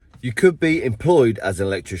You could be employed as an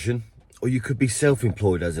electrician, or you could be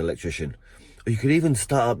self-employed as an electrician, or you could even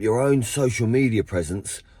start up your own social media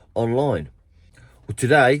presence online. Well,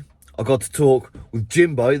 today I got to talk with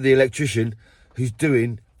Jimbo, the electrician, who's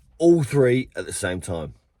doing all three at the same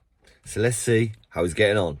time. So let's see how he's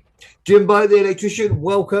getting on. Jimbo, the electrician,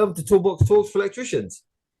 welcome to Toolbox Talks for Electricians.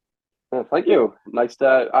 Thank you. Nice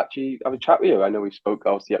to actually have a chat with you. I know we spoke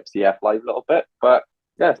obviously FCF live a little bit, but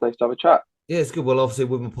yeah, it's nice to have a chat. Yeah, it's good. Well, obviously,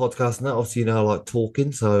 with my podcast and that, obviously, I like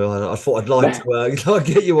talking. So I thought I'd like to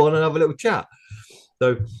get you on and have a little chat.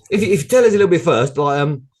 So if you tell us a little bit first,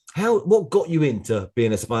 what got you into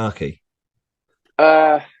being a Sparky?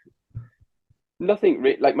 uh, Nothing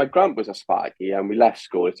really. Like my grant was a Sparky, and we left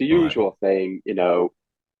school. It's the Right. usual thing, you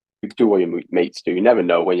do what your mates do. You never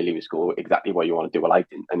know when you leave school exactly what you want to do. Well, I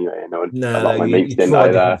didn't anyway. And a No, lot no, of my you, mates you didn't try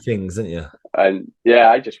either. different things, didn't you? And yeah,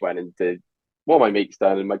 I just went and did what my mates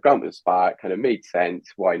done, and my grant was a Spark. Kind of made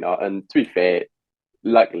sense. Why not? And to be fair,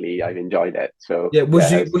 luckily I've enjoyed it. So Yeah.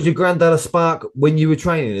 Was yeah, you was your granddad a Spark when you were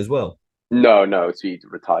training as well? no. So he's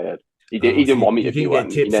retired. He So didn't want me you to be didn't get one.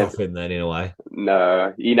 He tips never off him then, in a way.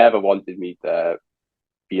 No, he never wanted me to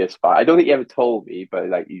be a spy. I don't think he ever told me, but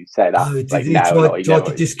like you said that, Oh, did like he now, no, he try to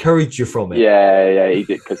never. discourage you from it? Yeah, he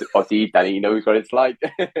did because obviously he's done it. He knows what it's like.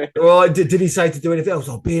 Well, did he say to do anything else?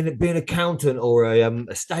 Or be an accountant or a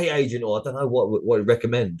estate agent, or I don't know what he'd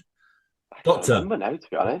recommend. I can't Doctor. remember now, to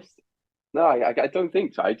be honest. No, I don't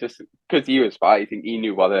think so. I just because he was spy, I think he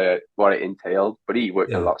knew what it entailed. But he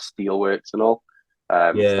worked in a Yeah. lot of steel works and all,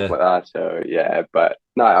 stuff Yeah. like that. So yeah, but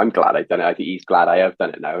no, I'm glad I've done it. I think he's glad I have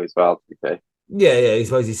done it now as well. To be fair. Yeah. I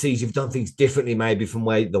suppose he sees you've done things differently, maybe from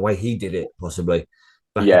the way he did it, possibly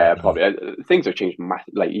back in Yeah, the day. probably. Things have changed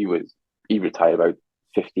massively. Like he retired about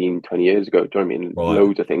 15, 20 years ago. Do you know what I mean? Right.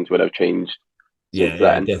 Loads of things would have changed since Yeah,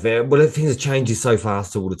 then. definitely. Well, things are changing so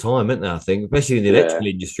fast all the time, aren't they? I think, especially in the Yeah, electrical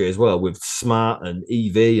industry as well, with smart and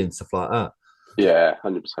EV and stuff like that. yeah,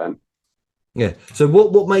 100%. Yeah. So,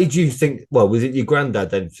 what made you think? Well, was it your granddad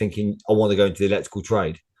then thinking, "I want to go into the electrical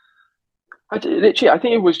trade"? Literally, I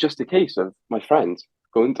think it was just a case of my friends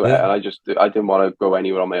going to it, Yeah. and I didn't want to go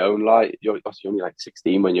anywhere on my own. Like you're obviously only like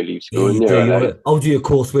 16 when you leave Yeah, school, you and do. You and want to? I'll do your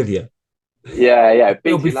course with you. yeah, It'll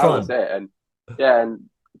be basically that was fun. it. And yeah, and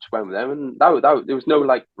just went with them, and there was no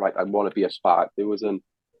like right, I want to be a spark. There wasn't.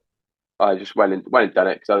 I just went and done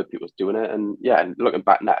it because other people was doing it, and yeah, and looking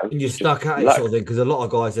back now, And you're it's just stuck at it, luck. sort of thing, because a lot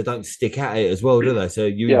of guys they don't stick at it as well, do they? So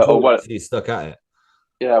you Yeah, or enjoy it, what? so you're stuck at it.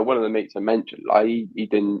 Yeah, one of the mates I mentioned, like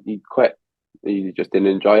he quit. He just didn't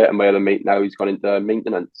enjoy it, and my other mate now he's gone into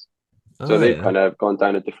maintenance. So Oh they've yeah. kind of gone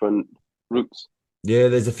down a different routes. Yeah,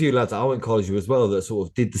 there's a few lads that I went to college with as well that sort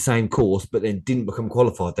of did the same course, but then didn't become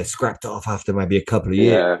qualified. They scrapped it off after maybe a couple of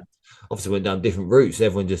years. Yeah, Obviously, went down different routes.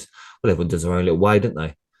 Everyone does their own little way, don't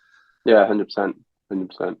they? yeah, 100%,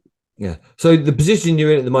 100%. Yeah. So the position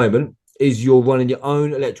you're in at the moment is you're running your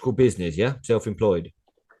own electrical business, yeah, self-employed.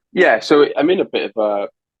 Yeah, so I'm in a bit of a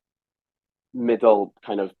middle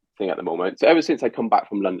kind of thing at the moment. So ever since I come back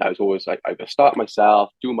from London, I was always like, I could start myself,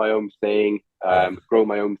 do my own thing, Yeah. grow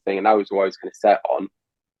my own thing, and that was what I was kind of set on.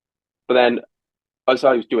 But then as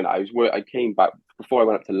I was doing it, I came back before I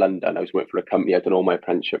went up to London. I was working for a company. I'd done all my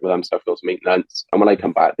apprenticeship with them, stuff, was maintenance. And when I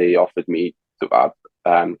come back, they offered me to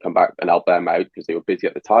come back and help them out because they were busy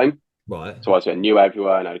at the time. Right. So I knew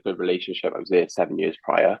everyone. I had a good relationship. I was there 7 years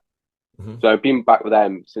prior. Mhm. So I've been back with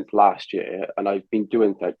them since last year, and I've been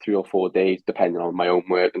doing like 3 or 4 days, depending on my own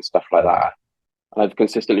work and stuff like Right. that. And I've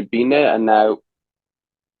consistently been there, and now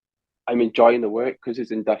I'm enjoying the work because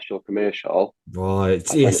it's industrial commercial. Right. I Yeah.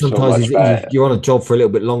 find it so Sometimes much better. you're on a job for a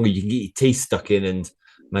little bit longer. You can get your teeth stuck in and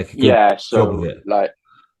make a good Yeah, job of so it. like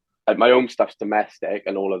my own stuff's domestic,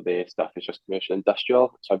 and all of their stuff is just commercial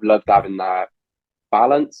industrial. So I've loved having that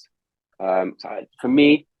balance. For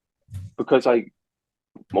me, because I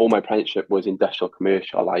all my apprenticeship was industrial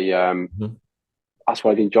commercial, I Mhm. that's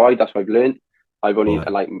what I've enjoyed. That's what I've learned. I've only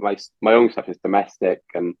Right. like my own stuff is domestic,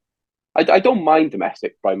 and I don't mind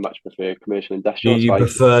domestic, but I much prefer commercial You, industrial. you So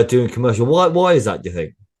prefer doing commercial? Why is that? Do you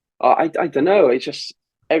think? I don't know. It's just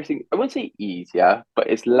everything. I wouldn't say easier, but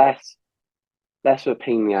it's less of a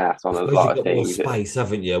pain in the ass I on a suppose lot you've of got more things. space,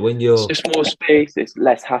 haven't you? When It's you're just more space. It's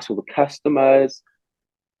less hassle with customers.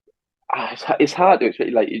 It's hard to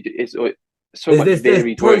explain. Like it's so much there's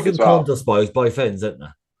varied pros work as and cons, well. I suppose, both ends, isn't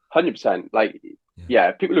there? 100%. Like Yeah.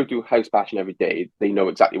 yeah, people who do house bashing every day, they know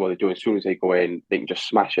exactly what they're doing. As soon as they go in, they can just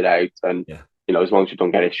smash it out. And Yeah. as long as you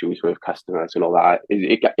don't get issues with customers and all that,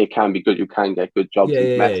 it can be good. You can get good jobs in Yeah.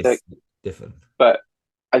 domestic, It's different. but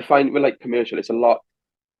I find with like commercial, it's a lot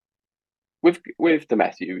with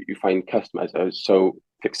domestic. You find customers are so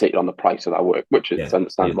fixated on the price of that work, which is Yeah. Yeah.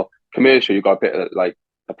 understandable. Commercial, you got a bit of like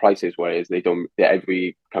the prices, whereas they don't.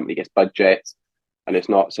 Every company gets budgets, and it's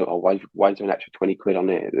not so. Oh, why is there an extra 20 quid on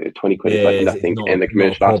it? 20 quid is Yeah, like it's nothing in the not a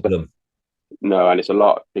commercial aspect. problem. No, and it's a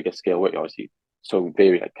lot bigger scale work, obviously. So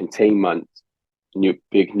very like containment,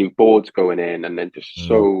 new boards going in, and then just Mm.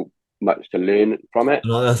 so much to learn from it.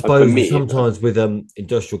 And I And for suppose me, sometimes with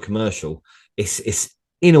industrial commercial, it's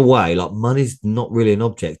in a way like money's not really an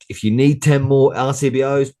object. If you need 10 more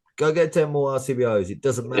RCBOs, go get 10 more RCBOs. It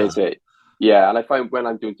doesn't matter. is it? Yeah, and I find when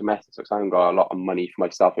I'm doing domestic, because I haven't got a lot of money for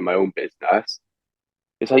myself in my own business,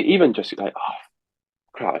 it's like even just like, oh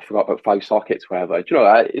crap, I forgot about 5 sockets, whatever. Do you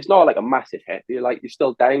know, it's not like a massive hit. You're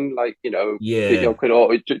still down, like, 50 Yeah. odd quid.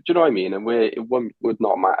 Or, do you know what I mean? And would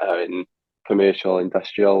not matter in commercial,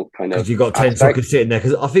 industrial kind Because of you've got 10 aspect. sockets sitting there.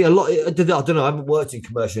 Because I think a lot, I don't know, I haven't worked in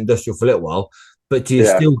commercial industrial for a little while, but do you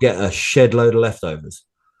Yeah, still get a shed load of leftovers?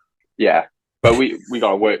 yeah. But we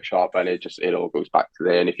got a workshop, and it all goes back to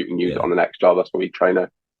there. And if you can use it Yeah. on the next job, that's what we try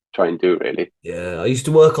and do, really. Yeah, I used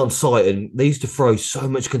to work on site and they used to throw so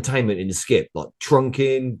much containment in the skip, like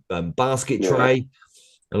trunking, basket Yeah. tray.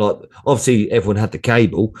 And like obviously everyone had the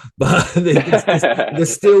cable, but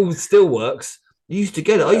the still works. You used to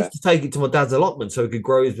get it. I Yeah, used to take it to my dad's allotment so he could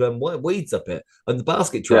grow his weeds up it and the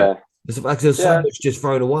basket tray. yeah, There's so yeah. much just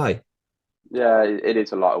thrown away. Yeah, it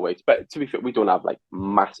is a lot of waste. But to be fair, we don't have like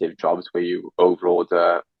massive jobs where you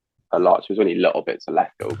overorder a lot. So there's only little bits of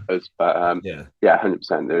leftovers. But Yeah. yeah,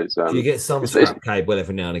 100%. There's Do you get some it's scrap cable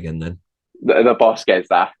every now and again then? the boss gets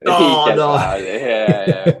that. He Oh gets no. that. Yeah,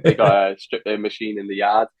 yeah. They got a machine in the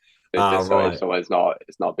yard. It's Ah, just so if right. someone's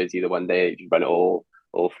not busy the one day, you run it all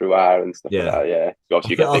through hour and stuff like Yeah. that. Yeah. So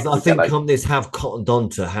obviously you get big. I We get think like companies have cottoned on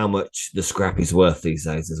to how much the scrap is worth these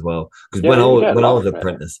days as well. Because yeah, you get a when I lot was an for it.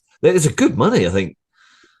 apprentice, there's a good money, I think,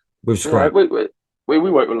 with Yeah, scrap. we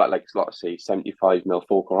work with like let's say 75 mil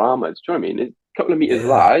focal armor. Do you know what I mean? It's a couple of meters of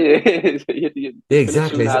Yeah. that. You're Yeah, gonna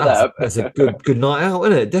exactly. tune that up. That's a good night out,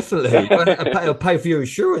 isn't it? Definitely. I'll pay for your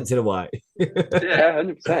insurance in a way. Yeah,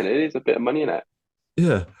 100%. It is a bit of money in it.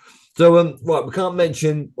 Yeah. So right, we can't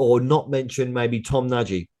mention or not mention maybe Tom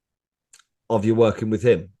Nagy of you working with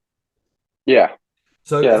him. Yeah,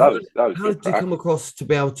 So yeah, that was how good did you crack. come across to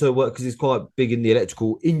be able to work? Because he's quite big in the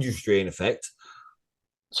electrical industry, in effect.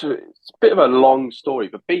 So it's a bit of a long story,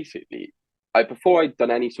 but basically, before I'd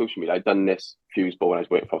done any social media, I'd done this fuse board when I was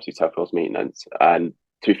working for obviously South Wales Maintenance. And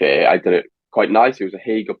to be fair, I did it quite nice. It was a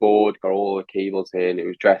Hager board, got all the cables in, it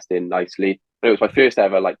was dressed in nicely. And it was my first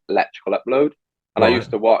ever like electrical upload. And I Right.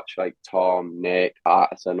 used to watch like Tom, Nick,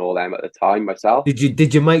 Artis, and all them at the time myself.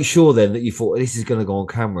 Did you make sure then that you thought this is going to go on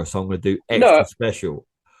camera, so I'm going to do extra No, special?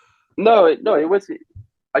 no, it was.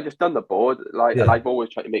 I just done the board, like, and Yeah. I've always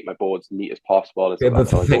tried to make my boards neat as possible and Bit stuff. of a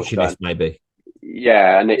That's what I've always done. perfectionist, maybe.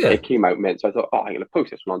 Yeah, and Yeah. it came out mint. So I thought, oh, I'm gonna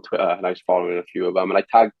post this one on Twitter, and I was following a few of them, and I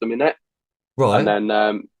tagged them in it, and Right.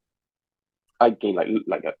 then I gained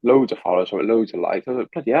like loads of followers from it, loads of likes. I was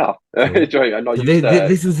like, bloody hell! Cool. I'm not So used to.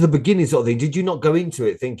 this was the beginning sort of thing. Did you not go into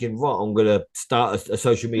it thinking, right, I'm going to start a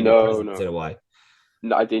social media No, presence no, in a way?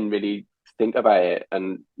 no, I didn't really think about it,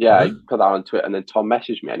 and yeah, I No. put that on Twitter, and then Tom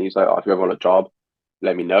messaged me, and he's like, oh, if you ever want a job,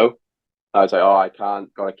 let me know. I was like, oh, I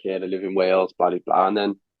can't, got a kid, I live in Wales, blah, blah, blah. And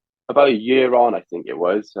then about a year on, I think it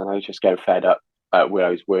was, and I was just getting fed up at where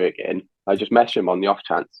I was working. I just messaged him on the off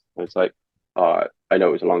chance. I was like, oh, I know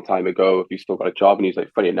it was a long time ago. If you still got a job, and he's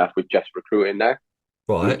like, funny enough, we're just recruiting now. And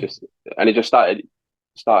Right. it just started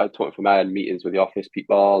talking from there and meetings with the office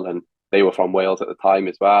people, and they were from Wales at the time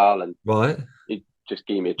as well. And Right. he just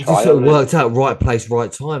gave me a It just sort trial, of and worked out right place,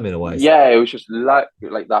 right time in a way. yeah, it was just like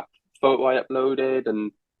that photo I uploaded,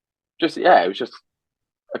 and just yeah, it was just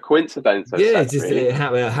a coincidence as Yeah, such, it's just really. a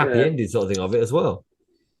happy Yeah, ending sort of thing of it as well.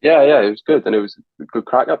 yeah, it was good, and it was a good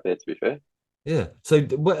crack up there. To be fair, Yeah. So,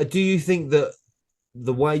 do you think that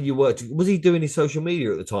the way you worked, was he doing his social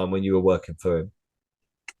media at the time when you were working for him?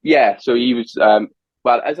 yeah. So he was.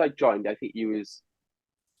 Well, as I joined, I think he was.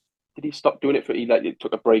 Did he stop doing it for? He like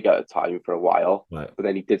took a break at a time for a while, Right. but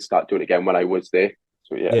then he did start doing it again when I was there.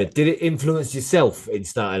 So Yeah. yeah. Did it influence yourself in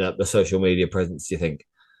starting up the social media presence, do you think?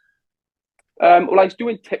 Well, I was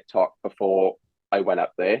doing TikTok before I went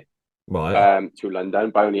up there Right. to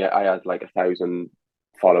London, but I had like 1,000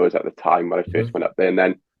 followers at the time when I Mhm. first went up there, and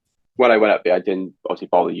then when I went up there, I didn't obviously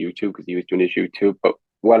follow YouTube because he was doing his YouTube. But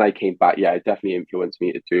when I came back, yeah, it definitely influenced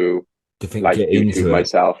me to do Do you think like get YouTube into it?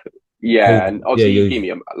 myself. So, Yeah, and yeah, obviously he you gave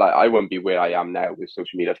me like I wouldn't be where I am now with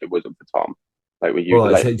social media if it wasn't for Tom. Like with you,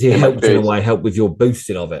 right. like So, it in my helped in a first, way, help with your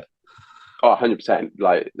boosting of it. 100%.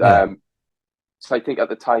 Like, Yeah. so I think at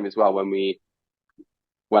the time as well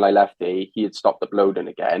when I left there, he had stopped uploading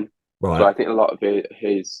again. So Right. I think a lot of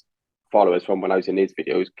his followers from when I was in his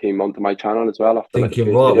videos came onto my channel as well after like the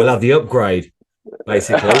Thinking, first right, we'll video. have the upgrade.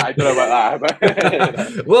 basically. I don't know about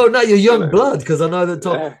that, Well, no, you're young but blood because I know that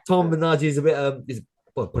Tom Minaj is a bit is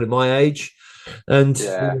well, probably my age, and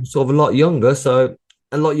yeah, sort of a lot younger. So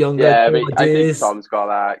a lot younger, yeah. new I think ideas. Tom's got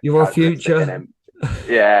that You're our characteristic in future. him.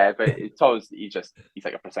 Yeah, but Tom's he's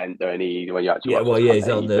like a presenter, and when you actually Yeah, watch well, his yeah, he's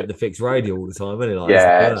content, on the fixed radio all the time, isn't he? Like, it's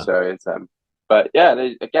like yeah. that. So it's but yeah,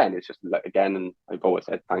 again, it's just like again, and I've always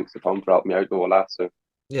said thanks to Tom for helping me out with all that. So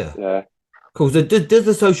Yeah. yeah, Cool. So does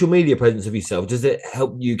the social media presence of yourself, does it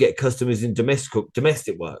help you get customers in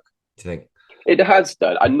domestic work? Do you think? it has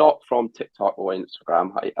done. I'm not from TikTok or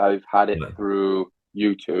Instagram. I've had it No. through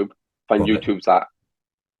YouTube. I find Right. YouTube's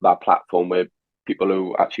that platform where people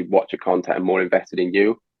who actually watch your content are more invested in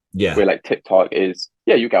you. Yeah. Where like TikTok is,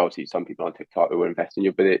 yeah, you get obviously some people on TikTok who are investing in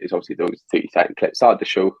you, but it is obviously those 30-second clips start to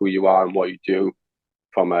show who you are and what you do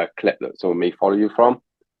from a clip that someone may follow you from.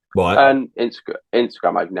 Right. And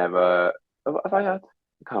Instagram, I've never have I had?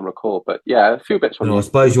 I can't recall, but yeah, a few bits from No, I YouTube.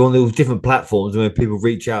 suppose you're on those different platforms and when people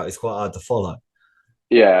reach out, it's quite hard to follow.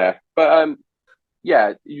 Yeah, but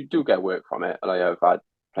yeah, you do get work from it, and I have had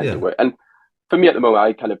plenty of Yeah. work. And for me at the moment,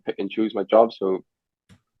 I kind of pick and choose my jobs, so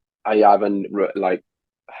I haven't like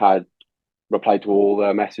had replied to all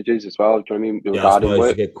the messages as well. Do you know what I mean Yeah, I regarding suppose you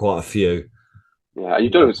work? get quite a few. Yeah, and you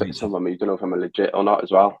don't know some of them. You don't know if I'm legit or not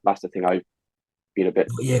as well. That's the thing. I've been a bit,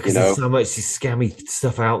 Yeah, you because there's know. so much scammy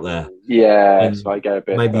stuff out there. Yeah, so And I get a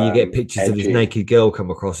bit maybe you get pictures of this edgy. naked girl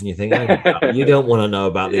come across and you think, hang on, you Yeah, don't want to know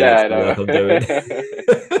about the I electrical know. work I'm doing.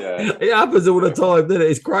 Yeah, It happens all the time, doesn't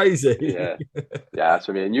it? It's crazy. yeah, yeah.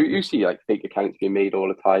 So I mean, you see like fake accounts being made all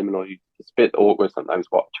the time, and all you. It's a bit awkward sometimes.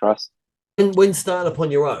 What trust? When starting up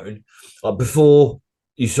on your own, like before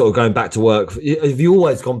you sort of going back to work, have you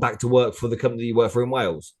always gone back to work for the company you work for in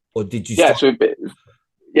Wales? Or did you Yeah. start? So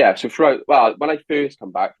yeah. So throughout, well, when I first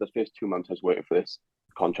come back for the first 2 months, I was working for this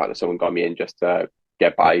contract that someone got me in just to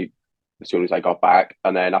get Yeah. by as soon as I got back,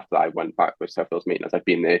 and then after that, I went back with Sheffield's maintenance. I've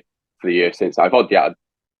been there for the year since. I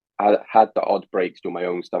had the odd breaks doing my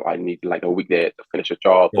own stuff. I needed like a week there to finish a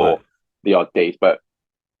job Right. or the odd days, but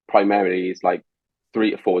primarily it's like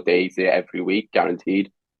 3 to 4 days there every week,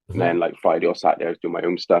 guaranteed. And Mhm. then like Friday or Saturday, I was doing my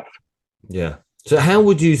own stuff. Yeah. So how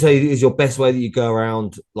would you say is your best way that you go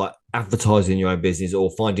around like advertising your own business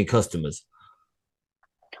or finding customers?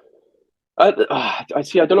 I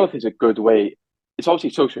see. I don't know if there's a good way. It's obviously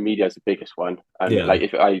social media is the biggest one, and Yeah. like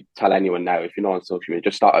if I tell anyone now, if you're not on social media,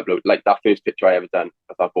 just start upload like that first picture I ever done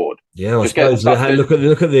of that board. Yeah, I Just get suppose start just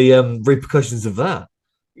look at the repercussions of that.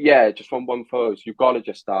 yeah, just from one photo. So you've got to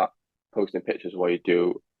just start posting pictures of what you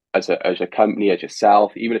do as a company, as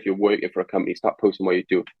yourself. Even if you're working for a company, start posting what you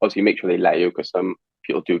do. Obviously, make sure they let you because some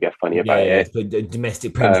people do get funny Yeah, about yeah. it. But domestic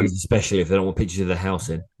Um, premises, especially if they don't want pictures of the house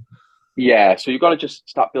in. yeah, so you've got to just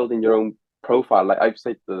start building your own profile. Like I've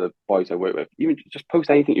said to the boys I work with, even just post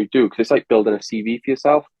anything you do because it's like building a CV for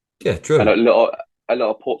yourself Yeah, and true. a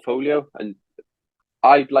little portfolio. And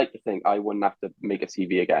I'd like to think I wouldn't have to make a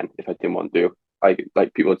CV again if I didn't want to. I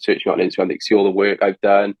like people would search me on Instagram, they see all the work I've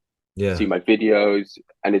done, see Yeah. my videos,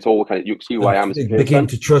 and it's all kind of you see who I And am as a begin person.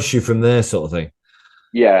 to trust you from there, sort of thing.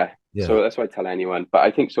 Yeah. Yeah. So that's what I tell anyone. But I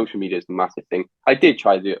think social media is the massive thing. I did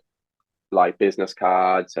try to like business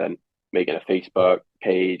cards and making a Facebook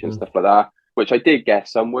page and Mm. stuff like that, which I did get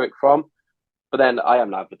some work from. But then I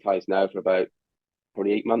haven't advertised now for about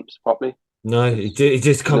probably 8 months properly. No, Because it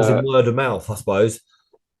just comes in no, word of mouth, I suppose.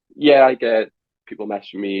 yeah, I get people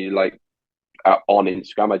messaging me like on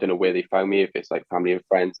Instagram. I don't know where they found me, if it's like family and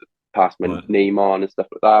friends that pass my Right. name on and stuff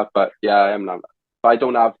like that. But yeah, I am not. But I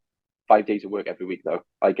don't have 5 days of work every week though.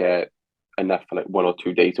 I get enough for like 1 or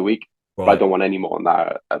 2 days a week. But I Right. don't want any more than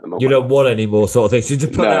that at the You moment. don't want any more sort of things. You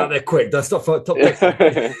just put that out No. there quick. That's top fixing.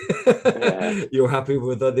 Yeah. You're happy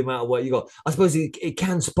with the amount of work you got. I suppose it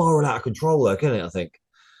can spiral out of control, though, can it? I think.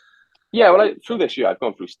 Yeah, well, through this year, I've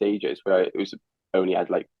gone through stages where it was only had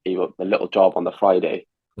like a little job on the Friday,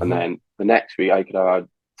 and Mhm. then the next week I could have had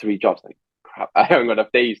 3 jobs. Like, crap, I haven't got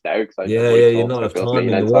enough days now because I Yeah, work yeah. You're for not enough Sheffield's time in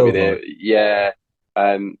the maintenance. I'll be world, there. like. Yeah,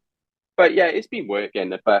 um, but yeah, it's been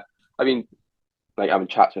working. But I mean, like having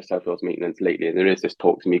chats with Sheffield's maintenance lately, and there is this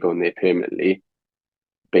talk to me going there permanently,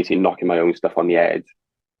 basically knocking my own stuff on the head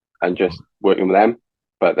and just working with them.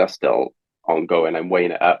 But that's still ongoing. I'm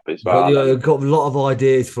weighing it up as well, and You've got a lot of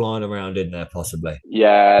ideas flying around in there, possibly.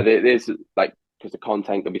 yeah, there's like because the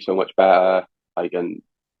content can be so much better. Like, and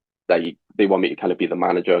they want me to kind of be the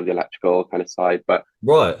manager of the electrical kind of side, but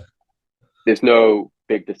Right. there's no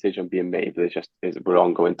big decision being made. We're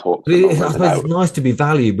ongoing talks But at the I moment, and suppose now it's nice to be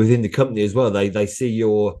valued within the company as well. They see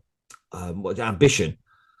your ambition.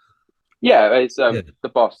 yeah, it's Yeah. the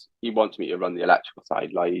boss. He wants me to run the electrical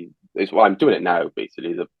side. Like it's well, I'm doing it now.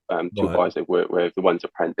 Basically, the two Right. boys I work with, the one's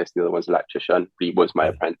apprentice, the other one's electrician. He was my Yeah.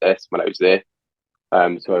 apprentice when I was there.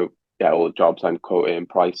 So yeah, all the jobs I'm quoting,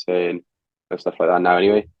 pricing, and stuff like that now.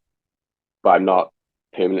 Anyway, but I'm not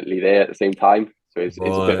permanently there at the same time, so it's a bit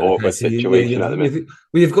Right. Okay. awkward So situation at the minute.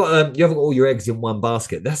 well, you've got you haven't got all your eggs in one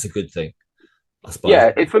basket. That's a good thing, I suppose.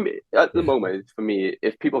 Yeah, for me at the Yeah. moment, for me,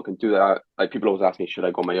 if people can do that, like people always ask me, should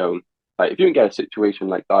I go on my own? Like if you can get a situation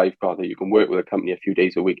like that, you've got that you can work with a company a few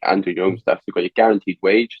days a week and do your own stuff. You've got your guaranteed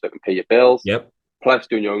wage that can pay your bills, Yep. plus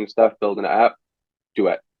doing your own stuff, building it up. Do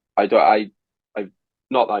it. I don't. I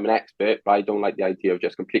not that I'm an expert, but I don't like the idea of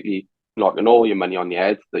just completely knocking all your money on the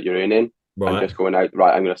head that you're earning and Right. just going out.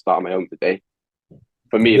 Right, I'm going to start on my own today.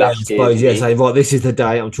 For me, Yeah, that I scares suppose. Yeah. me. Say right. This is the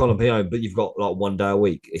day I'm trying to be home, but you've got like one day a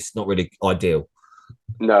week. It's not really ideal.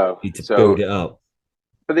 No. You need to build So it up.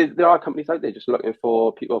 but there are companies out there just looking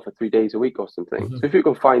for people for 3 days a week or something. Mhm. So if you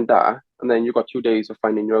can find that, and then you've got 2 days of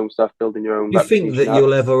finding your own stuff, building your own Do you think reputation that up.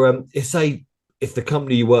 you'll ever, if say, if the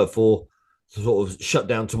company you work for sort of shut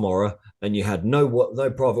down tomorrow and you had no work,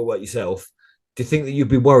 no private work yourself, do you think that you'd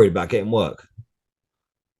be worried about getting work?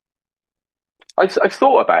 I've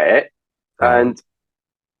thought about it, Right. and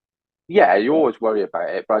yeah, you always worry about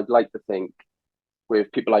it. But I'd like to think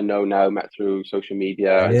with people I know now, met through social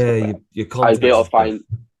media and Yeah, stuff like that, your I'd be contacts able and to stuff. find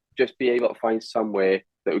just be able to find somewhere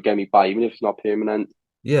that would get me by, even if it's not permanent,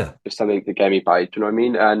 Yeah. just something to get me by. Do you know what I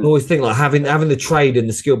mean? I And always think like having the trade and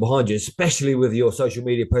the skill behind you, especially with your social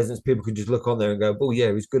media presence, people can just look on there and go, "Oh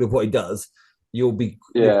yeah, he's good at what he does." You'll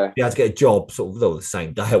yeah, be able to get a job sort of the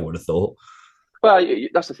same day. I would have thought. well,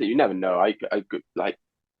 that's the thing. You never know. I could like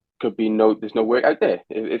could be there's no work out there.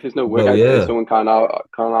 If there's no work Well, out there, yeah, someone can't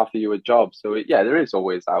offer you a job. So yeah, there is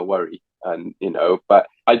always that worry, and but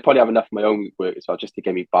I'd probably have enough of my own work as well just to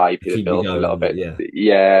get me by, to pay the keep you bills a little going. bit. Yeah,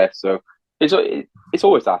 Yeah, so it's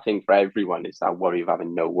always that thing for everyone is that worry of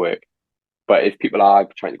having no work. But if people are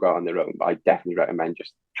trying to go out on their own, I definitely recommend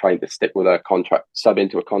just trying to stick with a contract, sub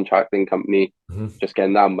into a contracting company, Mhm. just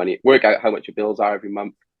getting that money, work out how much your bills are every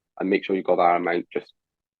month, and make sure you got that amount just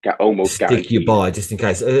get almost Stick you guaranteed. by just in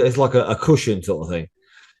case. It's like a cushion sort of thing,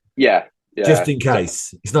 Yeah, just yeah, in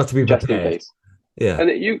case. It's not to be just in prepared. case. Yeah.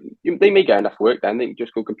 And they may get enough work then. They can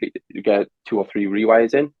just go complete it. You get 2 or 3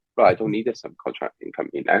 rewires in. Right, I don't need a subcontracting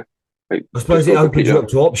company now. Like, I just suppose it go opens you completely. up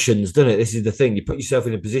to options, doesn't it? This is the thing. You put yourself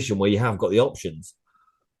in a position where you have got the options.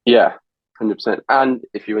 Yeah, 100%. And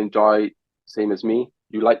if you enjoy, same as me,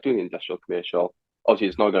 you like doing industrial commercial. Obviously,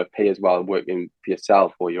 it's not going to pay as well working for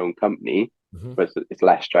yourself or your own company, Mhm. but it's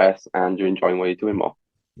less stress and you're enjoying what you're doing more.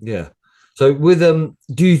 Yeah. So with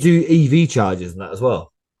do you do EV chargers and that as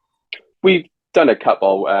well? We've done a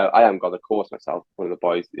couple. I haven't got the course myself. One of the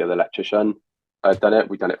boys, the other electrician, done it.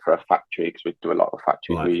 We've done it for a factory because we do a lot of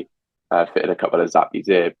factories. Right. We fitted a couple of Zappies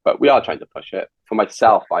here, but we are trying to push it. For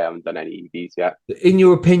myself, I haven't done any EVs yet. In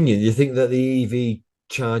your opinion, do you think that the EV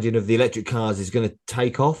charging of the electric cars is going to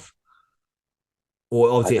take off? Or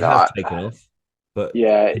I obviously it don't has know. taken off, but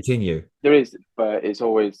Yeah, continue. there is, but it's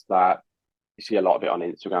always that you see a lot of it on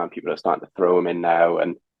Instagram. People are starting to throw them in now,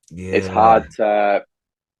 and it's Yeah, hard to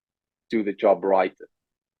do the job right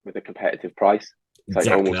with a competitive price. It's like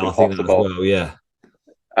exactly. almost I think that as impossible. well. Yeah.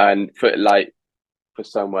 And for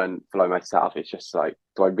someone for like myself, it's just like,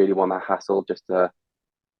 do I really want that hassle just to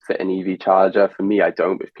fit an EV charger? For me, I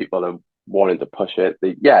don't. But if people are wanting to push it,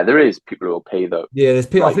 yeah, there is people who will pay the Yeah, there's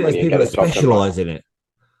people. I right think there's money and people get that the job done. But specialize in it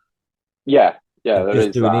yeah, yeah, and there just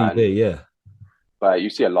is do an that. And EV. Yeah. but you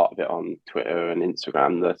see a lot of it on Twitter and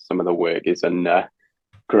Instagram. That some of the work isn't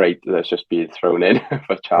great. That's just being thrown in for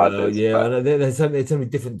Well, chargers. yeah, But and there's so many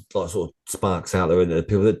different like sort of sparks out there, and there?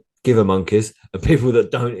 People that give a monkeys and people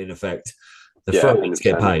that don't. In effect, the yeah, throw one in hundred to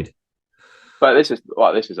get percent. paid. But this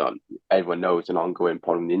is on everyone knows an ongoing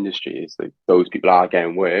problem in the industry is that those people are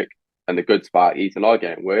getting work, and the good Sparkies are not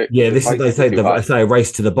getting work Yeah, because the this is they prices are say too they high. say a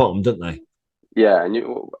race to the bottom, don't they? Yeah,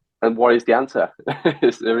 and what is the answer?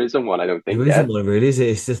 There isn't one, I don't think There isn't yet. one really, is it?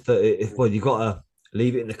 It's just that well, you got to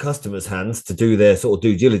leave it in the customer's hands to do their sort of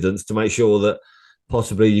due diligence to make sure that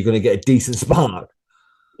possibly you're going to get a decent spark,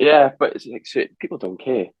 Yeah, but it's like shit, people don't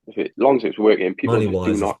care as long as it's working. People money just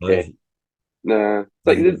do wise, I not care. suppose. Nah, it's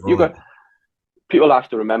like Yeah, you're you right. got people have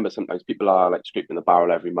to remember sometimes people are like scraping the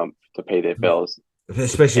barrel every month to pay their bills.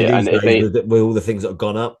 Especially Yeah, and these if days they with all the things that have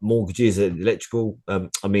gone up, mortgages, electrical,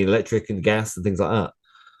 electric and gas and things like that.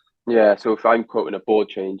 Yeah, so if I'm quoting a board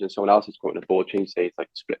change and someone else is quoting a board change, say it's like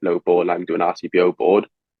a split load board and I'm doing RCBO board,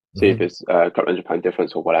 see if Mhm. it's a couple £100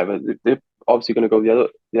 difference or whatever, they're obviously going to go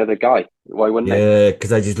the other guy. Why wouldn't they? Yeah,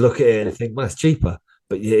 because they just look at it and think, well, it's cheaper.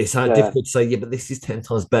 But yeah, it's so Yeah, difficult to say, yeah, but this is 10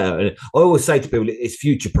 times better. And I always say to people, it's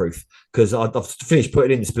future proof because I've finished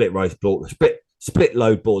putting in the split race board, split split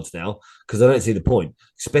load boards now because I don't see the point,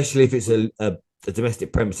 especially if it's a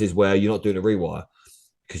domestic premises where you're not doing a rewire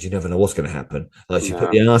because you never know what's going to happen. Like you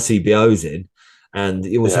put the No. RCBOs in, and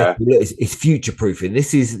it will say, Yeah. look, it's future proofing.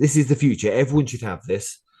 This is the future. Everyone should have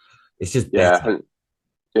this. It's just Yeah. better.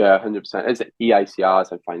 Yeah. 100%. It's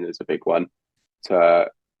EICRs. I find is a big one to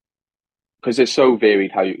because it's so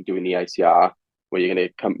varied how you can do an EICR, where you're going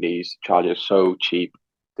to companies charging so cheap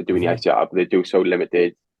to do an Mhm. EICR, but they do so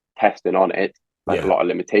limited testing on it, like a Yeah, lot of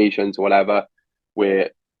limitations or whatever. Where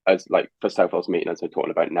as like for South Wales maintenance, I'm talking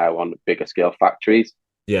about now on bigger scale factories,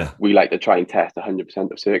 yeah. we like to try and test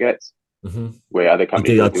 100% of circuits, Hmm. where other I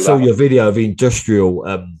companies did. I won't do saw that. your video of the industrial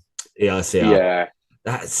EICR. Yeah,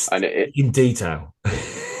 That's and it in detail.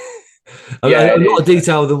 A yeah, it lot of is.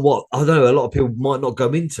 detail than what I don't know. A lot of people might not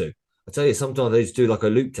go into. I tell you, sometimes they just do like a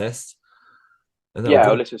loop test, and that'll Yeah, go.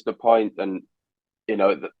 well, this is the point, and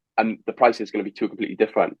and the price is going to be two completely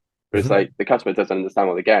different. But it's Mhm. like the customer doesn't understand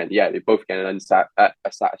what they're getting. Yeah, they both get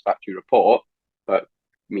a satisfactory report, but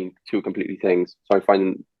I mean two completely things. So I'm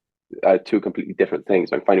finding two completely different things.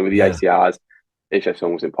 So I'm finding with the Yeah, ICRs, it's just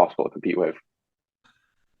almost impossible to compete with.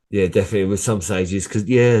 yeah, definitely with some stages because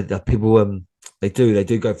yeah, that people they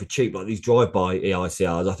do go for cheap like these drive-by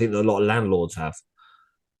EICRs. I think that a lot of landlords have.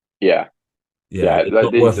 Yeah, Yeah, yeah. they're Like,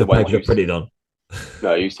 not these worth are the the paper ones they're printed on.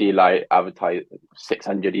 no, you see like advertised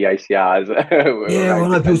 600 EICRs Yeah, I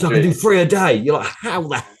around the know people say I can do country. three a day. You're like, how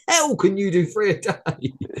the hell can you do three a day?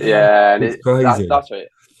 Yeah, and It's crazy. that's right.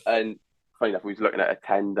 And funny enough, we was looking at a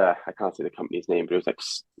tender. I can't say the company's name, but it was like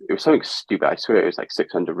it was something stupid. I swear it was like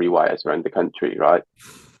 600 rewires around the country, right?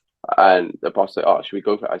 And the boss said, "Oh, should we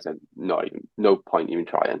go for it?" I said, "No, even no point even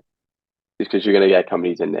trying. Just because you're gonna get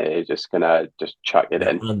companies in there, just gonna just chuck it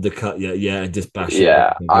Yeah, in." undercut, yeah, yeah, and just bash it.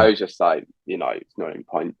 Yeah, Yeah. I was just like, it's not even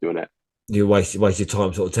point doing it. You waste your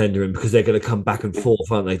time sort of tendering because they're going to come back and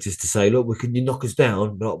forth, aren't they? Just to say, look, can you knock us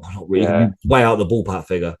down? Not really. Can Yeah, you weigh out the ballpark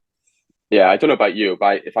figure? yeah. I don't know about you,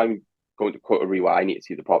 but if I'm going to quote a rewire, I need to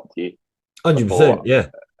see the property 100%. before. Yeah.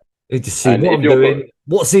 You just see And what if I'm you're doing, quote,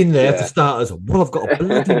 what's in there for yeah, starters. What I've got to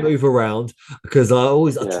bloody move around because I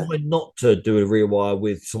yeah, try not to do a rewire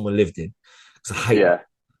with someone lived in because I hate that yeah,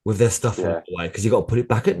 with their stuff on yeah. the way because you got to put it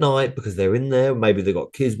back at night because they're in there. Maybe they've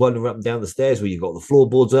got kids wandering up and down the stairs where you've got the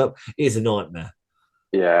floorboards up. It's a nightmare.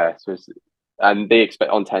 Yeah, and they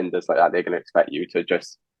expect on tenders like that, they're going to expect you to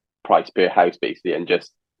just price per house basically and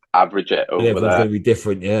just average it And over everyone's going the. to be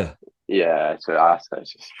different. Yeah. Yeah, so that's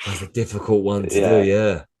just That's a difficult one to do. yeah.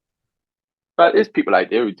 Yeah. But there's people out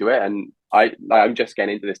there who do it, and I'm just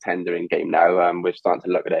getting into this tendering game now. We're starting to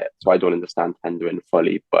look at it, so I don't understand tendering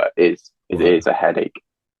fully, but it Right. is a headache.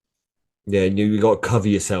 Yeah. And you got to cover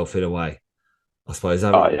yourself in a way, I suppose,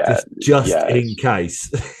 haven't Oh you? yeah, Just yeah, in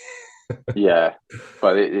case. yeah,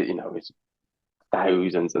 but it's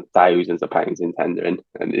thousands and thousands of pounds in tendering,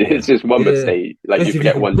 and Yeah. it's just one Yeah. mistake. Like you Especially if you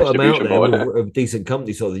forget can one put them out distribution there with board. a decent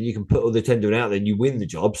company, sort of, then you can put all the tendering out there and you win the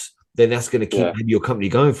jobs. Then that's going to keep Yeah. maybe your company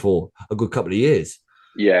going for a good couple of years.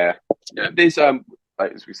 Yeah, yeah. There's like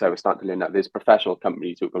as we said, we're starting to learn that there's professional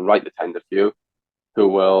companies who can write the tender for you, who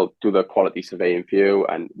will do the quality surveying for you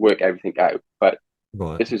and work everything out. But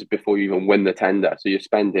Right. this is before you even win the tender, so you're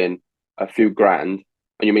spending a few grand,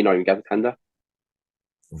 and you may not even get the tender.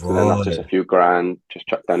 So then that's just Right. a few grand just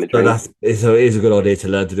chucked down the So drain. it is a good idea to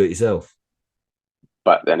learn to do it yourself.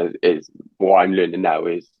 But then it is what I'm learning now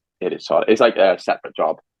is it is solid. It's like a separate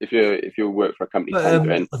job. If you work for a company But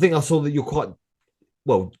tendering, I think I saw that you're quite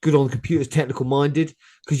well good on computers, technical minded,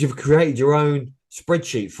 because you've created your own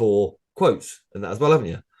spreadsheet for quotes and that as well, haven't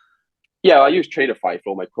you? yeah, I use Traderify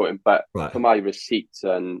for all my quoting, but Right. for my receipts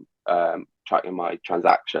and tracking my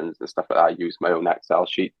transactions and stuff like that, I use my own Excel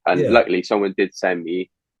sheet. And Yeah. luckily, someone did send me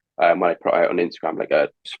when I put it out on Instagram like a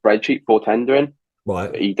spreadsheet for tendering.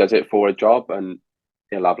 Right. He does it for a job, and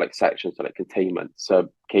he'll have like sections for like containment, sub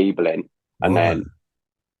cabling, and Right.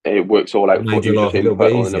 then it works all It out for made your you. Just life a little bit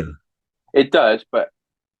input all the easier. numbers. It does, but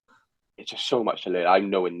it's just so much to learn. I'm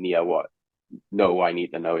nowhere near what I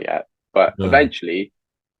need to know yet, but No. eventually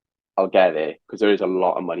I'll get there because there is a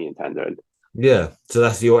lot of money in tendering. Yeah. So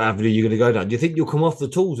that's your avenue you're going to go down. Do you think you'll come off the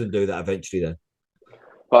tools and do that eventually then?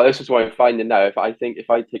 But this is what I'm finding now. If I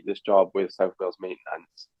take this job with South Wales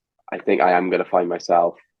Maintenance, I think I am going to find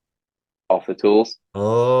myself off the tools.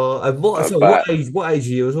 Oh, and what But age? What age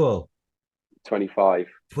are you as well? 25,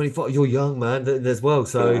 25. You're young, man, as well.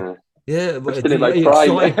 So uh, yeah, I'm but still in are my you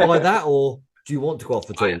prime. excited by that, or do you want to go off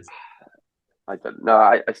the tools? I don't know.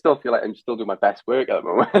 I still feel like I'm still doing my best work at the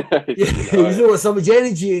moment. Yeah, you still got so much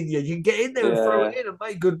energy in you. You can get in there and throw it Yeah. in and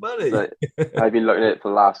make good So money. I've been looking at it for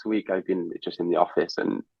the last week. I've been just in the office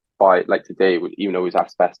and by like today, even though it was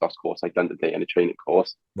asbestos course I'd done today and a training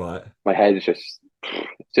course, Right. my head is just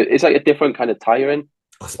it's like a different kind of tiring.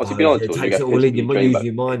 I Once you've been suppose on yeah, the it tools, you takes it get all in. physically You drained, use but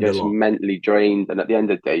your you're mind a just lot. mentally drained. And at the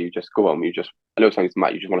end of the day, you just go home. I know something's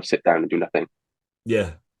mad. You just want to sit down and do nothing.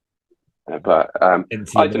 Yeah. But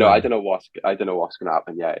Empty your I mind. don't know what's going to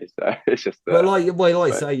happen. Yeah, it's it's just Like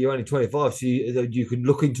but say, you're only 25, so you can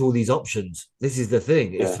look into all these options. This is the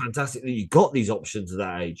thing. It's yeah, fantastic that you got these options at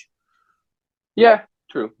that age. yeah,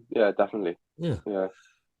 true. Yeah, definitely. Yeah. Yeah.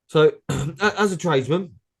 So, as a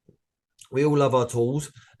tradesman, we all love our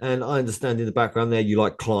tools, and I understand in the background there you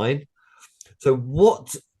like Klein. So,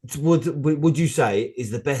 what would you say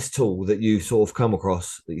is the best tool that you sort of come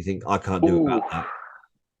across that you think I can't do Ooh, without that?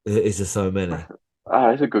 Is there so many?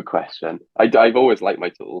 that's a good question. I've always liked my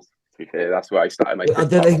tools. To be fair, that's where I started my I don't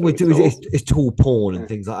TikTok think we with do is tools. it's tool porn and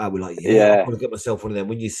things like that. We're like, yeah, I've Yeah. got to get myself one of them.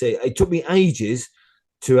 When you see it, it took me ages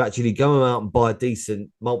to actually go out and buy a decent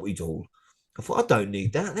multi tool. I thought I don't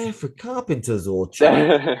need that. They're for carpenters or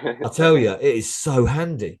trade. I tell you, it is so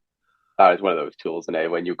handy. That is one of those tools,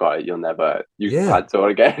 and when you got it, you'll never use the Yeah. pad saw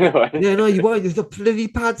again. Yeah, no, you won't. There's a bloody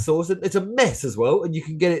pad source, and it's a mess as well. And you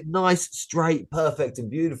can get it nice, straight, perfect,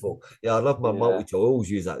 and beautiful. Yeah, I love my Yeah, multi tool. I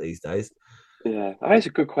always use that these days. yeah. That is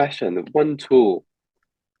a good question. The one tool,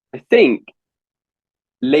 I think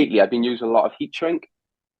lately I've been using a lot of heat shrink.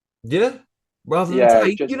 Yeah, rather than Yeah,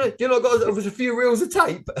 tape. just You know, got a few reels of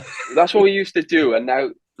tape. that's what we used to do, and now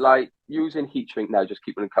like using heat shrink now, just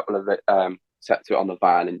keeping a couple of it set to it on the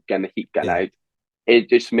van and getting the heat gun Yeah, out. It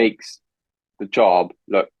just makes the job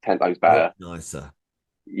look 10 times look better. nicer.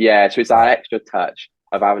 Yeah, so it's Yeah. that extra touch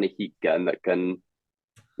of having a heat gun that can,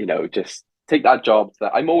 just take that job.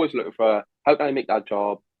 That I'm always looking for. How can I make that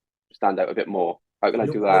job stand out a bit more? How can I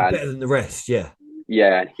do Look that? And better than the rest. Yeah.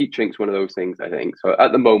 yeah, and heat drink's one of those things. I think so.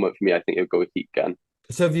 At the moment, for me, I think it would go with heat gun.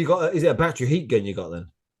 So have you got? Is it a battery heat gun you got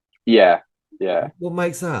then? Yeah, yeah, What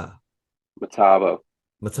makes that? Metabo.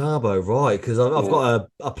 Metabo, right? Because I've Yeah. got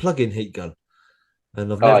a plug-in heat gun,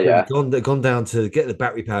 and I've Oh never really yeah, gone down to get the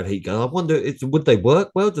battery powered heat gun. I wonder, would they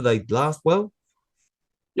work well? Do they last well?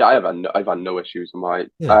 yeah. I've had no issues with mine.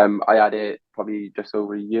 Yeah, I had it probably just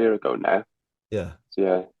over a year ago now. yeah. So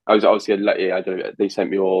yeah, I was obviously lucky. I don't know, they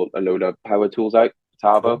sent me all a load of power tools out,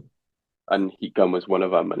 Metabo, Cool. and heat gun was one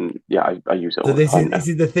of them. And yeah, I use it So all the time now. this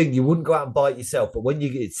is the thing. You wouldn't go out and buy it yourself, but when you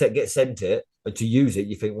get sent it and to use it,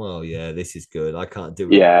 you think, well, yeah, this is good. I can't do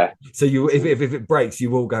it. Yeah, So you, if it breaks, you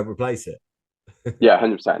will go and replace it. yeah,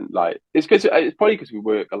 100%. Like it's probably because we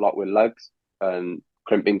work a lot with lugs and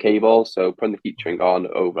crimping cables. So putting the heat shrink on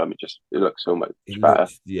over them, it looks so much better.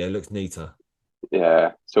 It looks neater.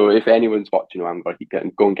 Yeah. So if anyone's watching who haven't got a heat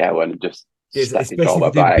gun, go and get one and just Yes, step your especially job if you're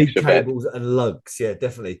up doing that big extra bit. cables and lugs. Yeah,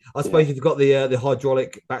 definitely. I Yeah. suppose you've got the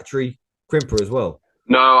hydraulic battery crimper as well.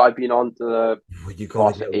 No, I've been on to the Well, you got to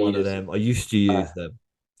boss for get one of ages. them. I used to Uh, use them.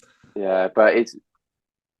 yeah, but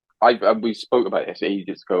we spoke about this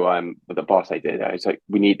ages ago. With the boss I did, I was like,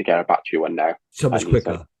 we need to get a battery one now, So much and he's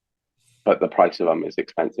like, quicker. but the price of them is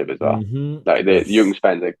expensive as well. Like you can Yes.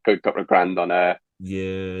 spend a good couple of grand on a.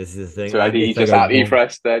 Yeah, this is the thing. So I And think if he's they just go happy for wrong,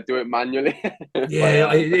 us to do it manually. But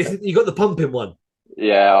yeah, you got the pumping one.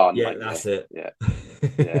 yeah, oh, Yeah, nightmare. that's it. Yeah,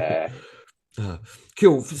 yeah, Ah,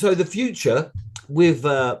 cool. So the future with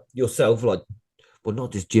yourself, like, well,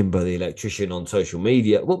 not just Jimbo the electrician on social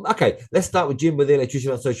media. Well, okay, let's start with Jimbo the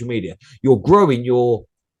electrician on social media. You're growing your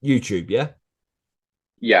YouTube, yeah?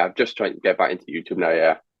 yeah. I'm just trying to get back into YouTube now.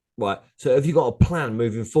 Yeah, Right. So have you got a plan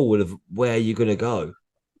moving forward of where you're going to go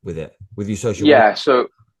with it, with your social media? yeah. So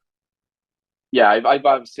yeah,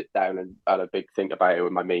 I've sit down and had a big think about it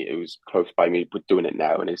with my mate who's close by me, but doing it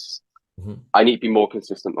now, and Mhm. I need to be more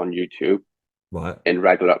consistent on YouTube Right. in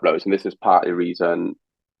regular uploads, and this is part of the reason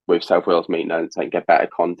with South Wales Maintenance, I can get better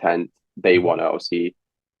content. They Mhm. want to obviously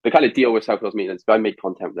the kind of deal with South Wales Maintenance. If I make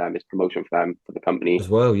content for them, it's promotion for them for the company, As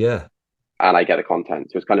well, yeah. and I get the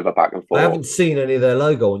content. So it's kind of a back and I forth. haven't seen any of their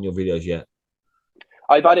logo on your videos yet.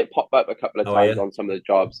 I've had it pop up a couple of Oh, yeah. times on some of the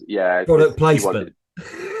jobs. Yeah, because Product he placement. wanted.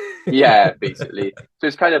 Yeah, basically. So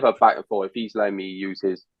it's kind of a back and forth. If he's letting me use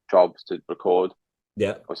his jobs to record,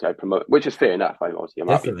 Yeah, obviously I promote, which is fair enough. I'm happy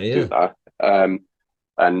definitely. to do Yeah. that.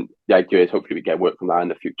 And the idea is hopefully we get work from that in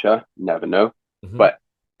the future. You never know, Mhm. but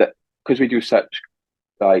because we do such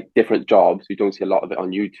like different jobs, we don't see a lot of it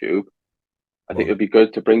on YouTube. I think Right. it'd be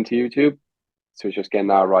good to bring to YouTube. So it's just getting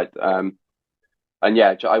that right. And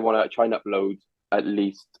yeah, I want to try and upload at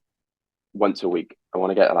least once a week. I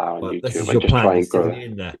want to get that on Right. This YouTube is and your just plan. try You're and sticking grow. it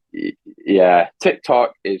in there. Yeah,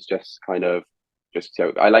 TikTok is just kind of just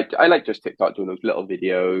so I like just TikTok doing those little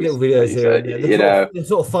videos. Little videos And here and there. you know, They're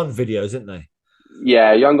sort of fun videos, aren't they?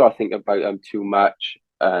 yeah, you haven't got to think about them too much.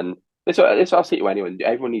 And it's I'll say to anyone.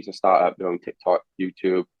 Everyone needs to start up their own TikTok,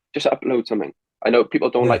 YouTube. Just upload something. I know people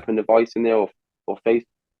don't Yeah. like putting the voice in there or face,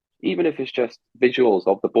 even if it's just visuals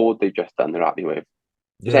of the board they've just done. They're happy with.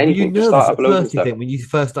 Just Yeah. Were you anything. Just nervous start at uploading first, do you stuff. think, when you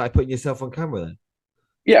first started putting yourself on camera then?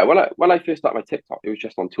 Yeah, when I first started my TikTok, it was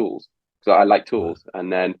just on tools because I like Right. tools,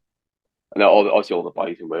 and then obviously all the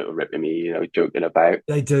boys were ripping me, joking about.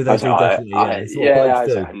 They I was do like, definitely, yeah. It's what yeah, blokes I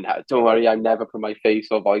was do. like, nah, don't worry, I never put my face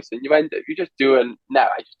or voice in. You just do it. No,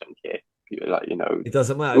 I just don't care. You're like, It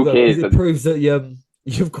doesn't matter who because cares? it proves that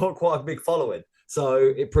you've got quite a big following. So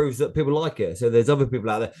it proves that people like it. So there's other people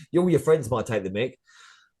out there. All your friends might take the mic,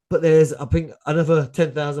 but there's I think another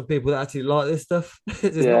 10,000 people that actually like this stuff.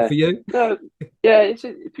 It's not Yeah, for you. no, yeah.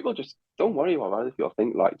 People just don't worry about what other people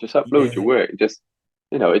think. Like, just upload your Yeah, work. Just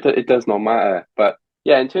it does not matter. But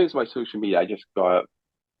yeah, in terms of my social media, I just got.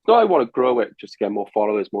 No, I want to grow it just to get more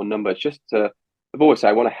followers, more numbers. I've always said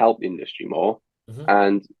I want to help the industry more, hmm,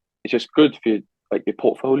 and it's just good for like your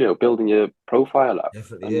portfolio, building your profile up,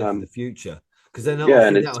 definitely, and yeah, for the future. Because then yeah,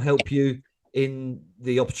 and obviously it's that'll help you in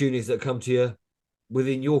the opportunities that come to you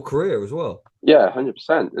within your career as well. yeah,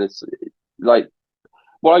 100%. And it's like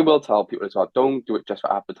what I will tell people as well: don't do it just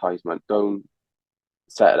for advertisement. Don't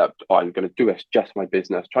set it up. Oh, I'm going to do this just for my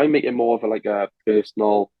business. Try and make it more of a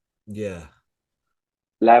personal Yeah.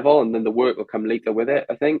 level, and then the work will come later with it.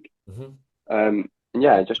 I think. Hmm. And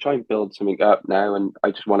yeah, just try and build something up now, and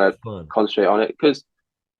I just want to Fun. concentrate on it because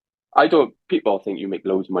I don't. People think you make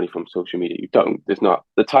loads of money from social media. You don't. There's not.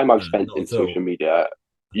 The time I've No, spent in not at social all. media,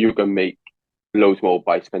 you can make loads more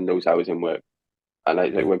by spending those hours in work. And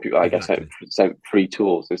like Yeah, when people, I guess, exactly. sent free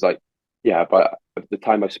tools, it's like, yeah, but the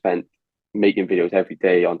time I've spent making videos every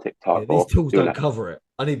day on TikTok Yeah, these or tools doing don't that, cover it.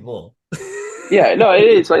 I need more. yeah, no, it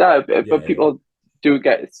is like that. But Yeah, people do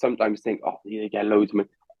get sometimes think, oh, you get loads of money.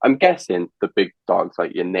 I'm guessing the big dogs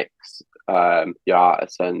like your Nicks, your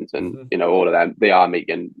Artisans, and hmm, all of them, they are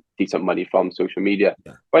making decent money from social media.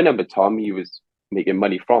 yeah, But I remember Tom, he was making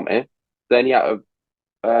money from it. Then he had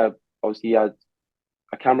obviously he had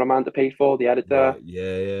a cameraman to pay for, the editor. right.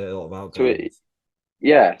 Yeah, yeah. A lot of So it, outgoings.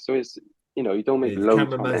 yeah, so it's you don't Yeah, make the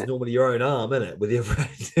loads from cameraman's it. normally your own arm, isn't it? With your friend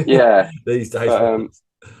Yeah, these days but for us.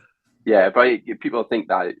 yeah, but people think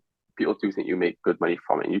that people do think you make good money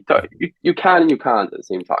from it. You don't, you can and you can't at the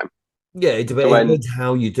same time. Yeah, So it depends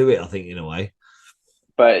how you do it, I think, in a way.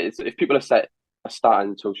 but if people are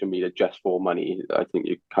starting social media just for money, I think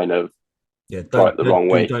you kind of Yeah, got it the wrong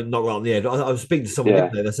way. don't knock around the head. I was speaking to someone Yeah,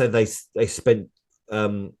 yesterday. They said they spent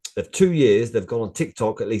they've 2 years. They've gone on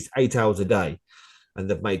TikTok at least 8 hours a day, and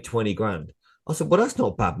they've made 20 grand. I said, well, that's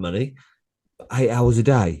not bad money. 8 hours a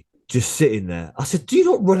day, just sitting there. I said, do you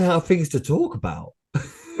not run out of things to talk about?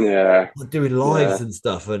 yeah, Like doing yeah. lives and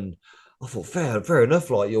stuff. And I thought, fair enough.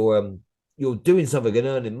 Like you're doing something and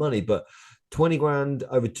earning money, but 20 grand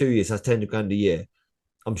over 2 years, that's 10 grand a year.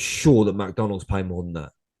 I'm sure that McDonald's pay more than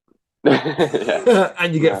Yeah, that.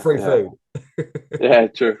 And you get no, free yeah, food. yeah,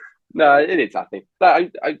 true. No, it is. I think.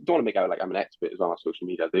 Like, I don't want to make out like I'm an expert as well on social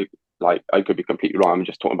media. Like I could be completely wrong. I'm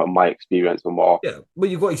just talking about my experience and what. Yeah, but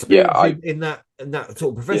you've got Yeah, experience in that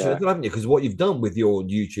sort of profession as yeah, well, haven't you? Because what you've done with your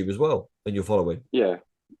YouTube as well and your following. yeah,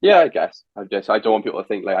 yeah. I guess I don't want people to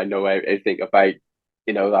think like I know everything about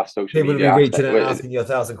that social People will media be reaching aspect. out asking you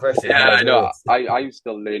 1,000 questions. Yeah, How's I all know. this? I'm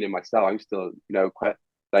still learning myself. I'm still quite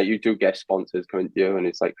like you do get sponsors coming to you, and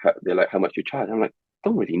it's like they're like, how much you charge? I'm like,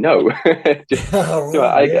 don't really know. Just, All do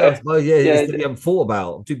right, yeah, I I, suppose. Yeah, it's yeah, something you haven't thought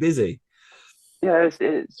about. I'm too busy. yeah.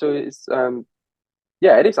 So it's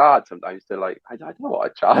yeah, it is hard sometimes to like I don't know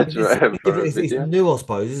what I Yeah, charge but it's for a it's video. new, I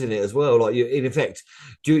suppose, isn't it? As well, like you, in effect,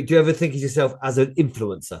 do you ever think of yourself as an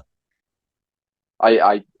influencer?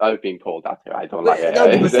 I've been called that too. I don't like Well,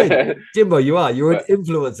 100%, it. Jimbo, you are. You're an But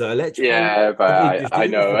influencer, electrical yeah, but I industry.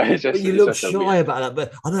 know But you it's look just a shy weird. about that.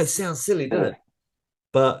 But I know it sounds silly, doesn't it?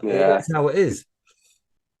 But it Yeah, is how it is.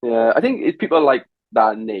 yeah. I think people like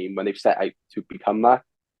that name when they've set out to become that,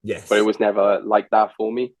 but it Yes. was never like that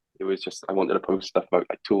for me. It was just I wanted to post stuff about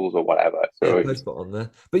like tools or whatever. Yeah, So it post was bot on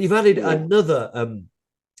there. But you've added yeah,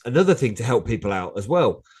 another thing to help people out as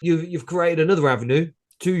well. You've created another avenue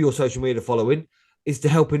to your social media following is to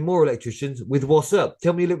helping more electricians with what's up.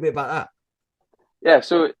 Tell me a little bit about that. yeah.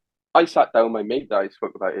 So I sat down with my mate that I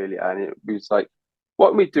spoke about earlier, and it was like, what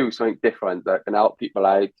can we do something different that can help people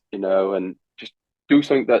out, and just do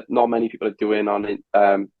something that not many people are doing on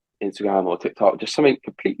Instagram or TikTok, just something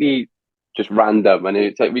completely just random. And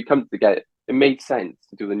it's like we come together. It made sense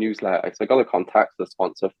to do the newsletter. So I got to contact the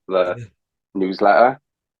sponsor for the Yeah. newsletter,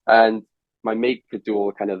 and my mate could do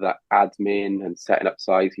all kind of that admin and setting up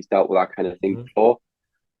sites. He's dealt with that kind of thing Mhm. before,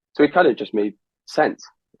 so it kind of just made sense.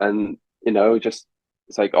 And just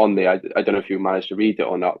it's like on there. I don't know if you managed to read it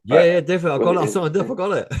or not, Yeah, but yeah, definitely. I got it. I signed up. I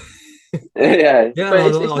got it. yeah, Yeah,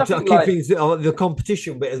 and but it's I nothing keep like, things the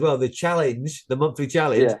competition bit as well. The challenge, the monthly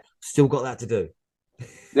challenge, yeah. still got that to do.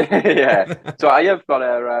 Yeah. So I have got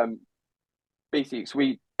a basically, so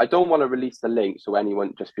I don't want to release the link so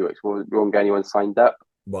anyone just feels we won't get anyone signed up.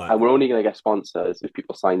 Right. And we're only going to get sponsors if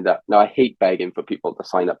people signed up. Now, I hate begging for people to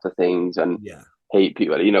sign up to things and Yeah. hate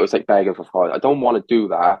people. It's like begging for followers. I don't want to do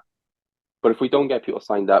that. But if we don't get people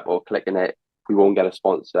signed up or clicking it, we won't get a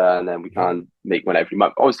sponsor, and then we Mhm. can't make one every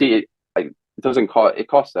month. Obviously, it doesn't cost. It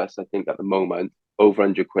costs us, I think, at the moment over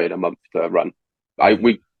 £100 a month to run. I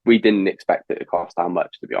Right. we didn't expect it to cost that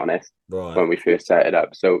much, to be honest, Right. when we first set it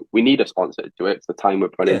up. So we need a sponsor to do it. It's the time we're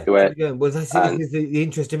putting Yeah, into keep it, it going. Well, that's it. and It's the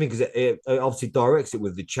interesting thing because it obviously directs it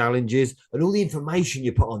with the challenges and all the information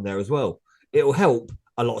you put on there as well. It'll help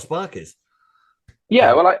a lot of sparkers.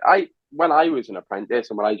 yeah. Well, I when I was an apprentice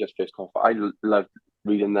and when I just first off, loved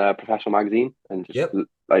reading the professional magazine and just Yep.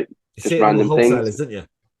 like You see just it in all the random things. wholesalers, don't you?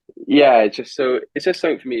 Yeah, it's just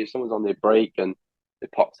something for me. If someone's on their break and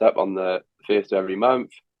it pops up on the first of every month,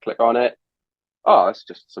 click on it. Oh, it's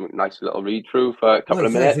just some nice little read through for a Like couple you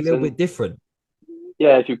of say, it's a minutes. little And bit different.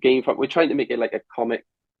 yeah, if you gain from, we're trying to make it like a comic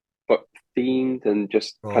book themed and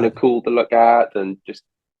just kind Right. of cool to look at, and just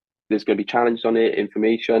there's going to be challenges on it,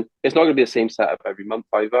 information. It's not going to be the same setup every month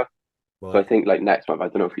either. So I Right. think like next month, I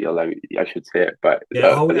don't know if you'll allow me, I should say it, but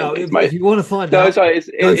Yeah. Oh, then oh, it's if my you want to find no, out, sorry, go it's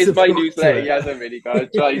my subscribe to newsletter. He hasn't really got a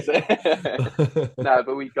choice. it. No,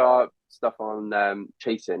 but we got stuff on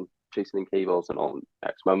chasing in cables and all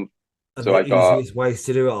next month. And So the I got easiest ways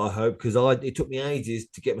to do it, I hope, because it took me ages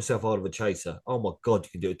to get myself out of a chaser. Oh my god,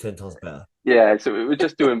 you can do it 10 times better. yeah. So we're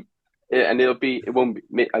just doing it, and it won't be.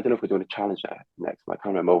 I don't know if we're doing a challenge next. I can't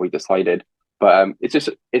remember what we decided, but it's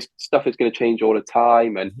stuff is going to change all the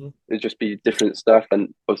time, and Mhm. there'll just be different stuff,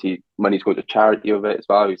 and obviously money's going to charity of it as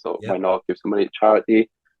well. We thought why Yep. not give some money to charity?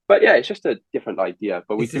 But yeah, it's just a different idea.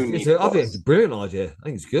 But we It's do just, need I think it's a brilliant idea. I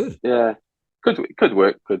think it's good. yeah, could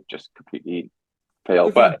work, could just completely fail.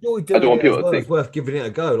 If you But enjoy I don't doing want it as people to well, think it's worth giving it a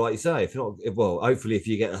go. Like you say, if not, well, hopefully, if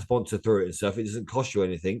you get a sponsor through it and stuff, it doesn't cost you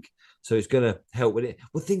anything. So it's going to help with it.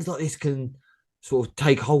 Well, things like this can sort of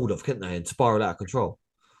take hold of, can't they, and spiral out of control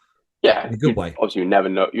yeah, in a good way. you never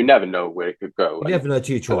know where it could go, You and never know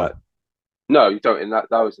till you try. no, you don't. And that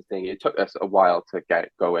was the thing. It took us a while to get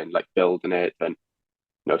it going, like building it and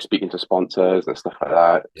speaking to sponsors and stuff like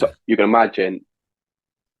that. So Yeah. you can imagine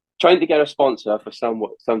trying to get a sponsor for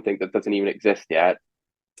something that doesn't even exist yet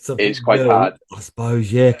is Something quite new, hard. I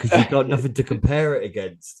suppose, yeah, because you've got nothing to compare it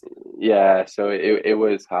against. Yeah, so it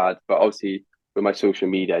was hard, but obviously with my social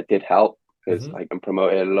media, it did help because Hmm. I can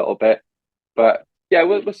promote it a little bit. But yeah,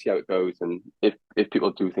 we'll see how it goes, and if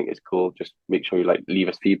people do think it's cool, just make sure you like leave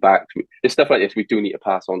us feedback. It's stuff like this we do need to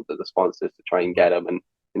pass on to the sponsors to try and get Right. them, and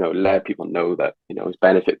let people know that it's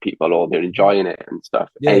benefit people or they're Mhm. enjoying it and stuff.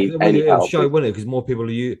 Yeah, well, Any it'll help show, with won't it? Because more people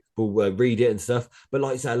will read it and stuff. But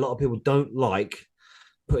like I say, a lot of people don't like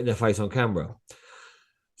putting their face on camera.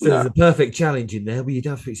 So there's no, a perfect challenge in there where you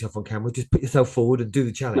don't have to put yourself on camera. Just put yourself forward and do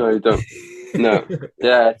the challenge. no, you don't. No,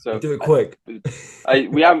 yeah. So And do it quick.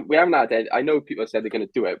 we haven't had any, I know people said they're going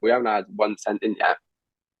to do it. We haven't had one sent in yet.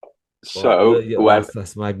 Right. Well, So yeah, well, whoever,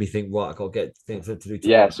 that's made me think, right, I've got to get things to do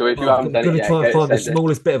yeah. tomorrow. So if you Well, haven't I'm done it going to yet, try and get it find the sent in.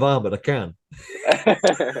 smallest bit of armor I can. To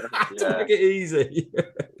Yeah, make it easy.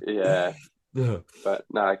 yeah. Yeah. But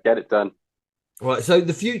no, get it done. Right. So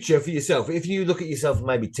the future for yourself, if you look at yourself in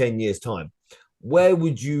maybe 10 years' time, where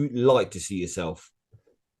would you like to see yourself?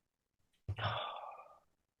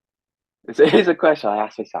 It's a question I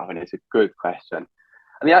ask myself, and it's a good question.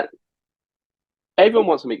 I mean, everyone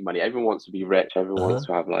wants to make money. Everyone wants to be rich. Everyone Uh-huh. wants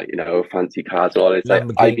to have like fancy cars. All it's like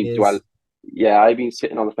Lamborghinis. I've been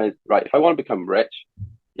sitting on the fence. Right, if I want to become rich,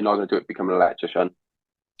 you're not going to do it. Become an electrician. So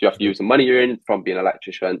you have to True. use the money you earn from being an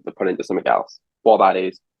electrician to put into something else. What that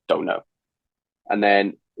is, don't know. And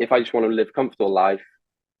then if I just want to live a comfortable life,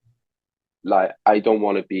 like I don't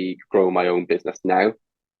want to be growing my own business now.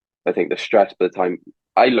 I think the stress by the time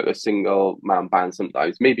I look at a single man band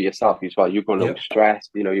sometimes, maybe yourself as well, you're going home Yep. stressed,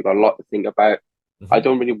 you've got a lot to think about. I Hmm.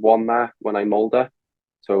 don't really want that when I'm older.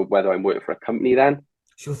 So whether I'm working for a company then,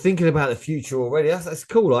 So you're thinking about the future already. That's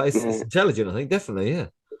cool. Like, it's yeah, intelligent, I think. Definitely, yeah.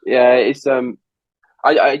 yeah, it's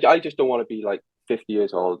I just don't want to be like 50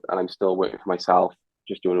 years old and I'm still working for myself,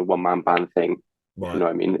 just doing a one man band thing, if you Right. know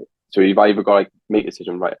what I mean. So if I either got to make a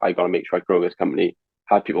decision, right, I got to make sure I grow this company,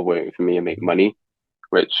 have people working for me and make Mhm. money,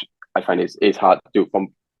 which I find is hard to do from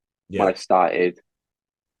when Yeah. I started.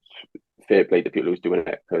 Fair play to people who's doing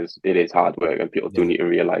it because it is hard work and people do Yeah. need to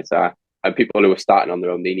realize that. And people who are starting on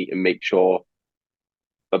their own, they need to make sure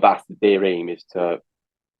that that's their aim is to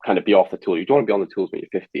kind of be off the tools. You don't want to be on the tools when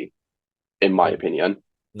you're 50, in my opinion.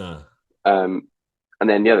 No. And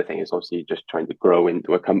then the other thing is obviously just trying to grow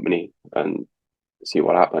into a company and see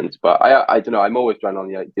what happens. But I don't know. I'm always trying on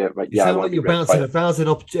the idea, right? You Yeah, I sound want like to be you're rich. bouncing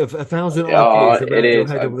a thousand Oh, ideas it around your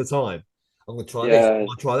is. head all the time. I'm going to try this. I'm Yeah, going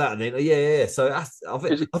to try that, and then yeah. So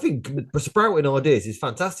I think sprouting ideas is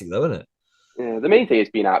fantastic, though, isn't it? yeah. The main thing is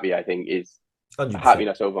being happy. I think is 100%.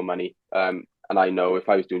 happiness over money. And I know if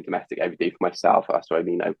I was doing domestic every day for myself, that's what I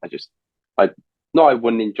mean. I no, I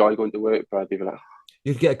wouldn't enjoy going to work, but I'd be like,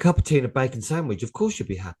 You'd get a cup of tea and a bacon sandwich. Of course, you'd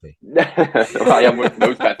be happy. I am working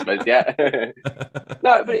those customers, yeah.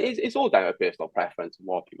 No, but it's all down to personal preference and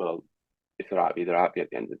what people, if they're happy at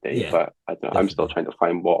the end of the day. Yeah, But I don't know, I'm still definitely. trying to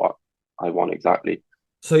find what I want exactly.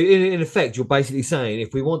 So, in effect, you're basically saying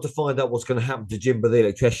if we want to find out what's going to happen to Jimbo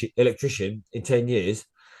the electrician in 10 years,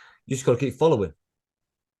 you just got to keep following.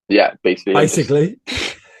 Yeah, basically, I'm just Basically,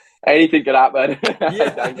 anything could happen.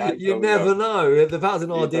 yeah, you So we never go. know. If the thousand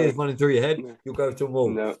You ideas don't. running through your head, No, you'll go to them all.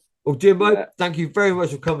 no, Well, Jimbo, yeah. thank you very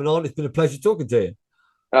much for coming on. It's been a pleasure talking to you.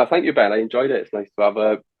 Thank you, Ben. I enjoyed it. It's nice to have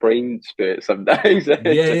a brain spurt sometimes. Just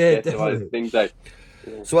Yeah, get some definitely. things out.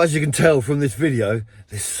 Yeah. So as you can tell from this video,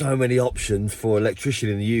 there's so many options for electrician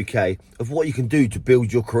in the UK of what you can do to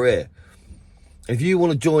build your career. If you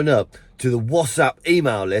want to join up to the WhatsApp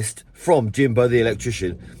email list from Jimbo the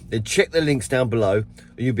electrician, then check the links down below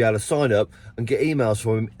and you'll be able to sign up and get emails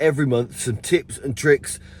from him every month, some tips and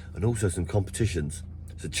tricks and also some competitions.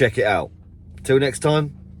 So check it out. Till next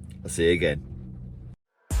time, I'll see you again.